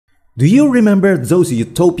Do you remember those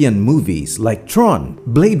utopian movies like Tron,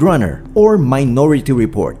 Blade Runner, or Minority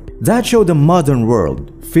Report that show the modern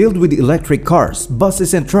world filled with electric cars,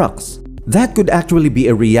 buses, and trucks? That could actually be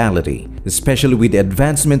a reality, especially with the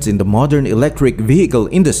advancements in the modern electric vehicle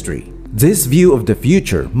industry. This view of the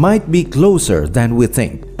future might be closer than we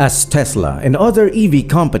think, as Tesla and other EV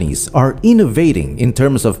companies are innovating in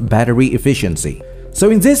terms of battery efficiency. So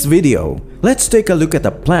in this video, let's take a look at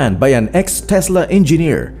a plan by an ex-Tesla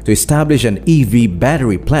engineer to establish an EV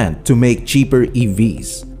battery plant to make cheaper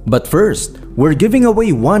EVs. But first, we're giving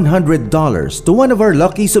away $100 to one of our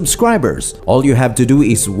lucky subscribers. All you have to do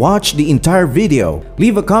is watch the entire video,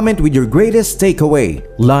 leave a comment with your greatest takeaway,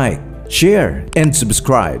 like, share, and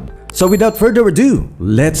subscribe. So without further ado,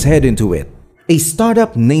 let's head into it. A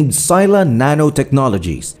startup named Sila Nano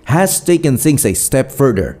Technologies has taken things a step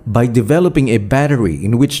further by developing a battery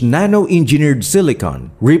in which nano-engineered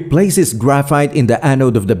silicon replaces graphite in the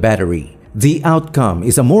anode of the battery. The outcome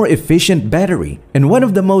is a more efficient battery and one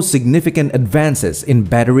of the most significant advances in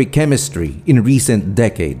battery chemistry in recent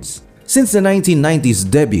decades. Since the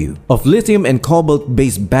 1990s debut of lithium and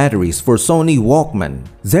cobalt-based batteries for Sony Walkman,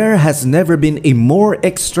 there has never been a more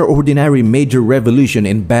extraordinary major revolution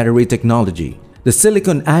in battery technology. The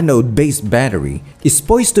silicon anode-based battery is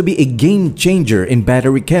poised to be a game-changer in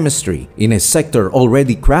battery chemistry in a sector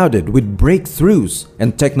already crowded with breakthroughs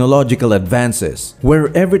and technological advances,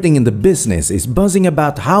 where everything in the business is buzzing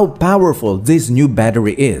about how powerful this new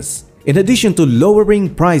battery is. In addition to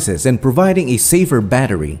lowering prices and providing a safer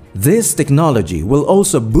battery, this technology will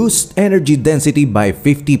also boost energy density by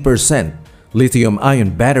 50%. Lithium-ion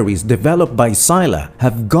batteries developed by Sila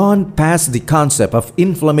have gone past the concept of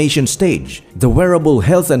inflammation stage. The wearable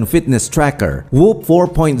health and fitness tracker Whoop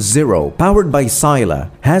 4.0 powered by Sila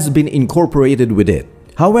has been incorporated with it.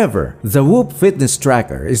 However, the Whoop fitness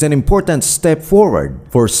tracker is an important step forward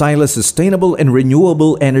for Sila's sustainable and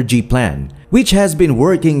renewable energy plan, which has been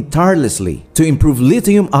working tirelessly to improve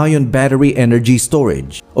lithium-ion battery energy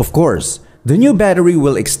storage. Of course, the new battery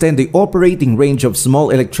will extend the operating range of small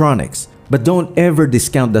electronics, but don't ever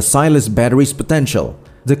discount the Sila's battery's potential.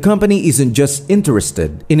 The company isn't just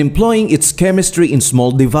interested in employing its chemistry in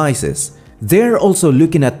small devices. They're also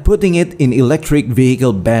looking at putting it in electric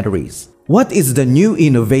vehicle batteries. What is the new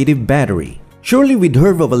innovative battery? Surely we'd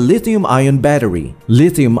heard of a lithium-ion battery.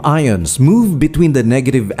 Lithium ions move between the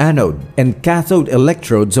negative anode and cathode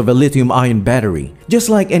electrodes of a lithium-ion battery, just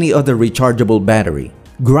like any other rechargeable battery.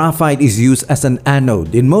 Graphite is used as an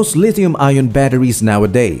anode in most lithium-ion batteries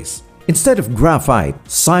nowadays. Instead of graphite,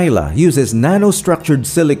 Sila uses nanostructured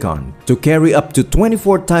silicon to carry up to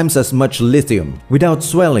 24 times as much lithium without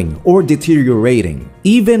swelling or deteriorating.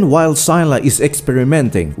 Even while Sila is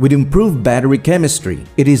experimenting with improved battery chemistry,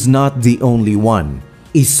 it is not the only one.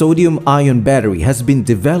 A sodium-ion battery has been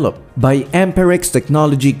developed by Amperex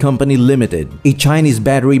Technology Company Limited, a Chinese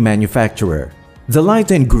battery manufacturer. The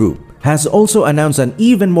Lighten Group has also announced an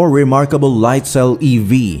even more remarkable light cell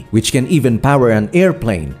EV, which can even power an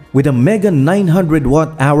airplane with a mega 900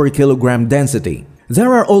 watt-hour-kilogram density.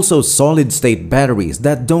 There are also solid-state batteries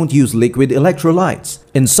that don't use liquid electrolytes,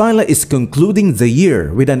 and Sila is concluding the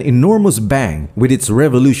year with an enormous bang with its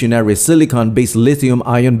revolutionary silicon-based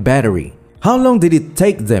lithium-ion battery. How long did it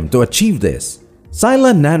take them to achieve this?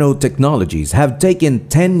 Sila Nano Technologies have taken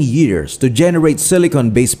 10 years to generate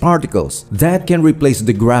silicon-based particles that can replace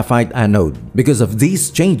the graphite anode. Because of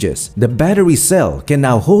these changes, the battery cell can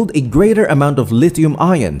now hold a greater amount of lithium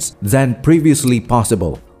ions than previously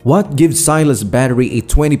possible. What gives Sila's battery a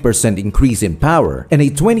 20% increase in power and a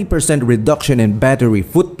 20% reduction in battery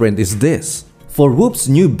footprint is this. For Whoop's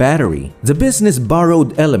new battery, the business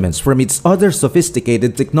borrowed elements from its other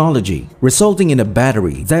sophisticated technology, resulting in a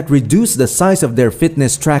battery that reduced the size of their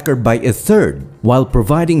fitness tracker by a third while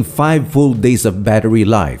providing 5 full days of battery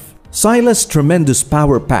life. Sila's tremendous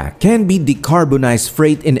power pack can be decarbonized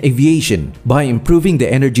freight and aviation by improving the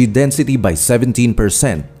energy density by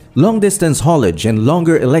 17%. Long-distance haulage and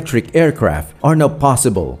longer electric aircraft are now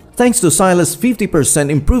possible thanks to Sila's 50%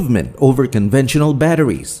 improvement over conventional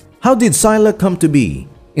batteries. How did Sila come to be?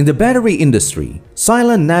 In the battery industry,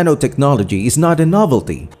 Sila Nano Technology is not a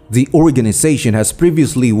novelty. The organization has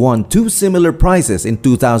previously won 2 similar prizes in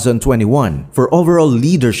 2021 for overall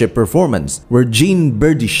leadership performance, where Gene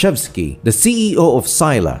Berdyshevsky, the CEO of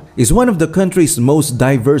Sila, is one of the country's most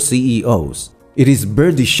diverse CEOs. It is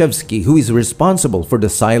Berdyshevsky who is responsible for the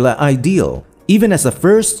Sila ideal, Even as a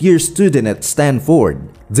first-year student at Stanford,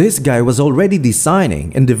 this guy was already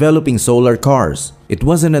designing and developing solar cars. It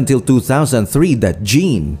wasn't until 2003 that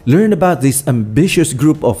Gene learned about this ambitious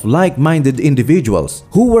group of like-minded individuals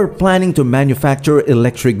who were planning to manufacture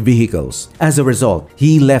electric vehicles. As a result,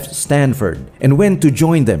 he left Stanford and went to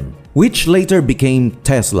join them, which later became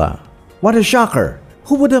Tesla. What a shocker!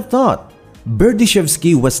 Who would have thought?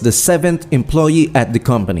 Berdyshevsky was the 7th employee at the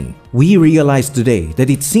company. We realize today that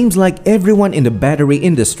it seems like everyone in the battery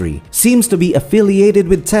industry seems to be affiliated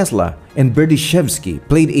with Tesla, and Berdyshevsky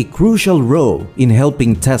played a crucial role in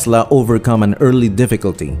helping Tesla overcome an early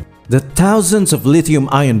difficulty. The thousands of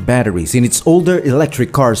lithium-ion batteries in its older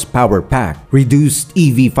electric car's power pack reduced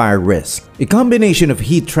EV fire risk. A combination of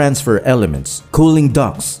heat transfer elements, cooling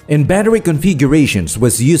ducts, and battery configurations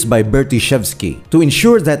was used by Berdyshevsky to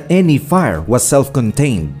ensure that any fire was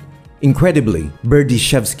self-contained. Incredibly,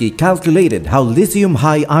 Berdyshevsky calculated how lithium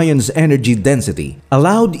high-ion's energy density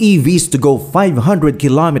allowed EVs to go 500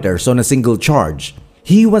 kilometers on a single charge.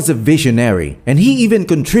 He was a visionary, and he even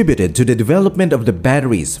contributed to the development of the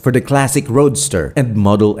batteries for the classic Roadster and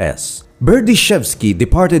Model S. Berdyshevsky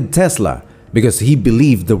departed Tesla because he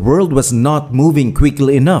believed the world was not moving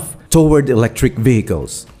quickly enough toward electric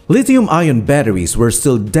vehicles. Lithium-ion batteries were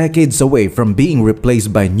still decades away from being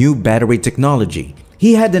replaced by new battery technology.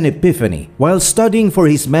 He had an epiphany while studying for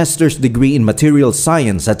his master's degree in material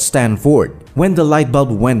science at Stanford when the light bulb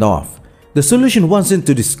went off. The solution wasn't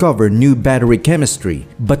to discover new battery chemistry,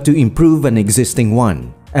 but to improve an existing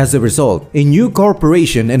one. As a result, a new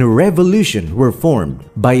corporation and a revolution were formed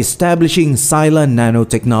by establishing Sila Nano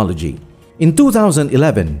Technology. In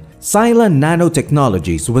 2011, Sila Nano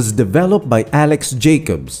Technologies was developed by Alex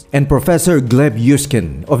Jacobs and Professor Gleb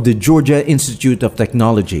Yuskin of the Georgia Institute of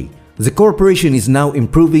Technology. The corporation is now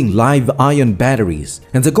improving live-ion batteries,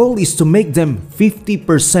 and the goal is to make them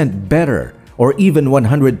 50% better or even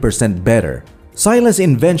 100% better. Sila's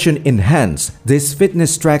invention enhanced this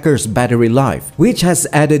fitness tracker's battery life, which has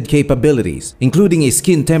added capabilities including a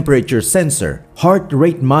skin temperature sensor, heart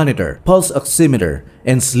rate monitor, pulse oximeter,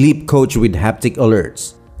 and sleep coach with haptic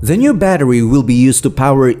alerts. The new battery will be used to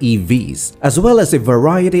power EVs as well as a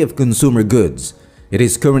variety of consumer goods. It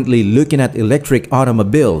is currently looking at electric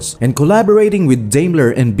automobiles and collaborating with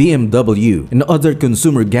Daimler and BMW and other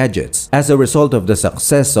consumer gadgets as a result of the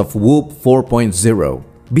success of Whoop 4.0.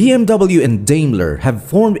 BMW and Daimler have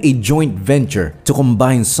formed a joint venture to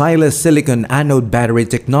combine Sila's silicon anode battery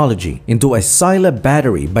technology into a Sila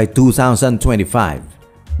battery by 2025.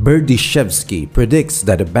 Berdyshevsky predicts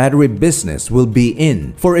that the battery business will be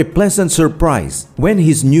in for a pleasant surprise when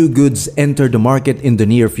his new goods enter the market in the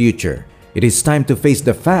near future. It is time to face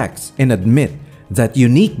the facts and admit that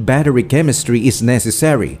unique battery chemistry is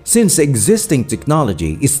necessary since existing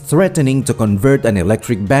technology is threatening to convert an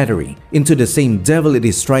electric battery into the same devil it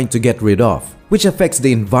is trying to get rid of, which affects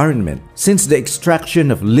the environment since the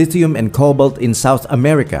extraction of lithium and cobalt in South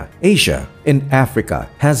America, Asia, and Africa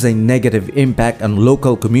has a negative impact on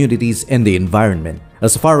local communities and the environment.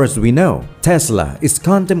 As far as we know, Tesla is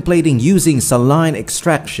contemplating using saline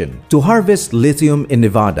extraction to harvest lithium in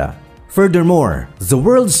Nevada. Furthermore, the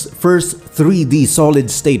world's first 3D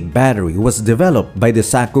solid-state battery was developed by the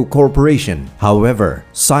Saco Corporation. However,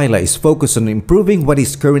 Sila is focused on improving what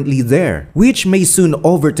is currently there, which may soon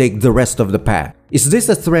overtake the rest of the pack. Is this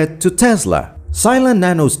a threat to Tesla? Sila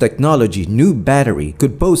Nano's technology new battery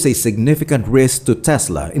could pose a significant risk to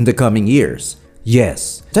Tesla in the coming years.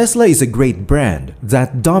 Yes, Tesla is a great brand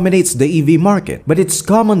that dominates the EV market, but it's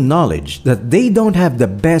common knowledge that they don't have the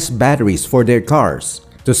best batteries for their cars.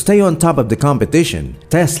 To stay on top of the competition,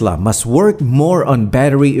 Tesla must work more on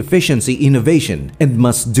battery efficiency innovation and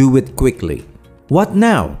must do it quickly. What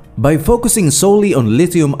now? By focusing solely on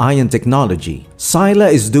lithium-ion technology, Sila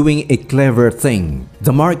is doing a clever thing.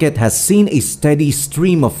 The market has seen a steady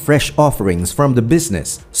stream of fresh offerings from the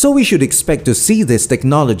business, so we should expect to see this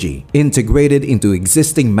technology integrated into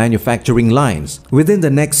existing manufacturing lines within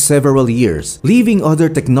the next several years, leaving other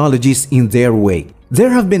technologies in their wake.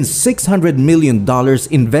 There have been $600 million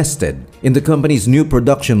invested in the company's new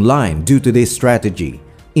production line due to this strategy.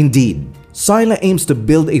 Indeed, Sila aims to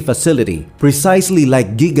build a facility precisely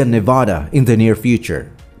like Giga Nevada in the near future.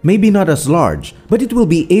 Maybe not as large, but it will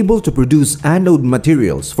be able to produce anode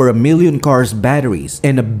materials for 1 million cars' batteries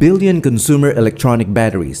and 1 billion consumer electronic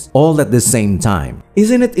batteries, all at the same time.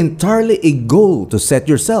 Isn't it entirely a goal to set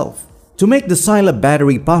yourself? To make the Sila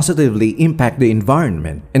battery positively impact the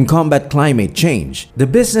environment and combat climate change, the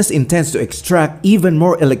business intends to extract even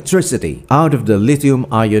more electricity out of the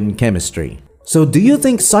lithium-ion chemistry. So do you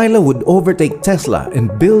think Sila would overtake Tesla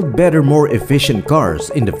and build better, more efficient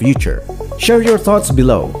cars in the future? Share your thoughts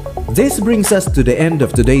below. This brings us to the end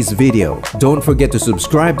of today's video. Don't forget to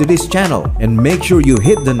subscribe to this channel and make sure you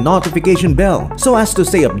hit the notification bell so as to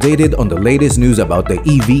stay updated on the latest news about the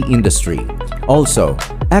EV industry. Also,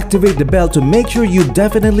 activate the bell to make sure you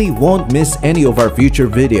definitely won't miss any of our future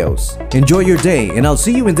videos. Enjoy your day and I'll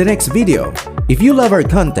see you in the next video. If you love our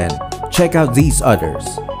content, check out these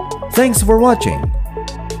others. Thanks for watching.